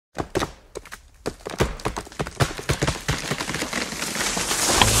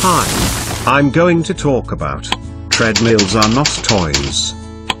Hi. I'm going to talk about treadmills are not toys.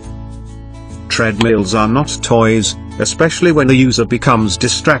 Treadmills are not toys, especially when the user becomes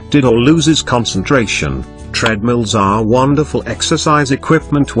distracted or loses concentration. Treadmills are wonderful exercise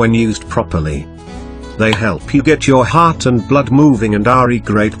equipment when used properly. They help you get your heart and blood moving and are a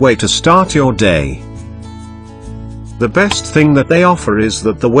great way to start your day. The best thing that they offer is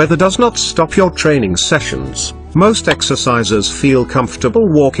that the weather does not stop your training sessions. Most exercisers feel comfortable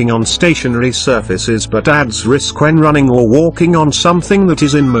walking on stationary surfaces but adds risk when running or walking on something that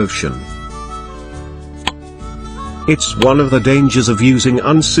is in motion. It's one of the dangers of using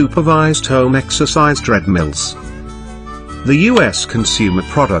unsupervised home exercise treadmills. The U.S. Consumer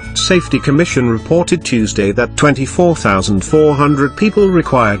Product Safety Commission reported Tuesday that 24,400 people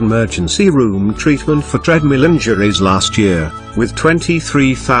required emergency room treatment for treadmill injuries last year, with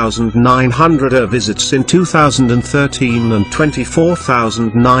 23,900 visits in 2013 and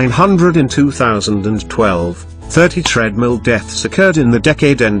 24,900 in 2012. 30 treadmill deaths occurred in the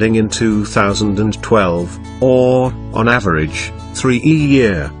decade ending in 2012, or, on average, 3 a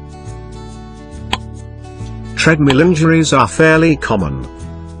year. Treadmill injuries are fairly common.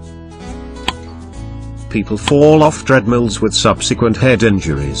 People fall off treadmills with subsequent head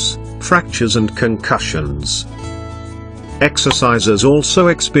injuries, fractures and concussions. Exercisers also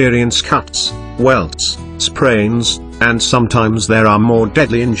experience cuts, welts, sprains, and sometimes there are more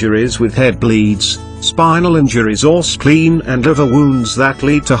deadly injuries with head bleeds, spinal injuries or spleen and liver wounds that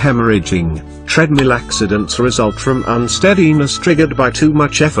lead to hemorrhaging. Treadmill accidents result from unsteadiness triggered by too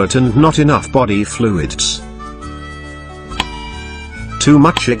much effort and not enough body fluids. Too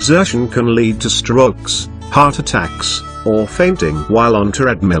much exertion can lead to strokes, heart attacks, or fainting while on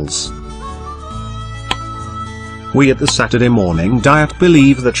treadmills. We at the Saturday Morning Diet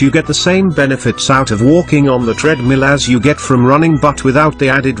believe that you get the same benefits out of walking on the treadmill as you get from running, but without the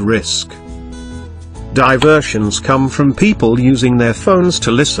added risk. Diversions come from people using their phones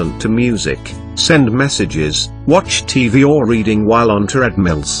to listen to music, send messages, watch TV or reading while on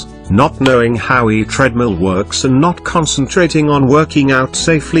treadmills. Not knowing how a treadmill works and not concentrating on working out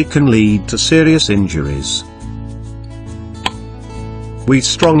safely can lead to serious injuries. We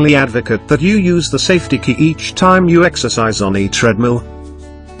strongly advocate that you use the safety key each time you exercise on a treadmill.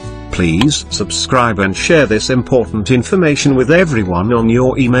 Please subscribe and share this important information with everyone on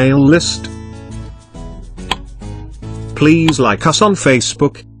your email list. Please like us on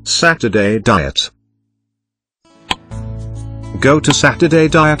Facebook, Saturday Diet. Go to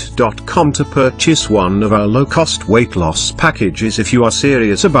SaturdayDiet.com to purchase one of our low-cost weight loss packages if you are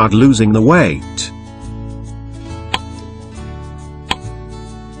serious about losing the weight.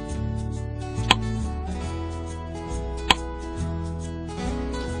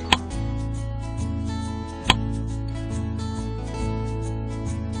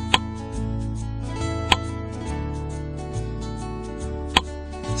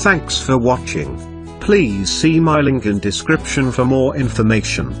 Thanks for watching. Please see my link in description for more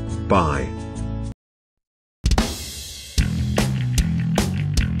information. Bye.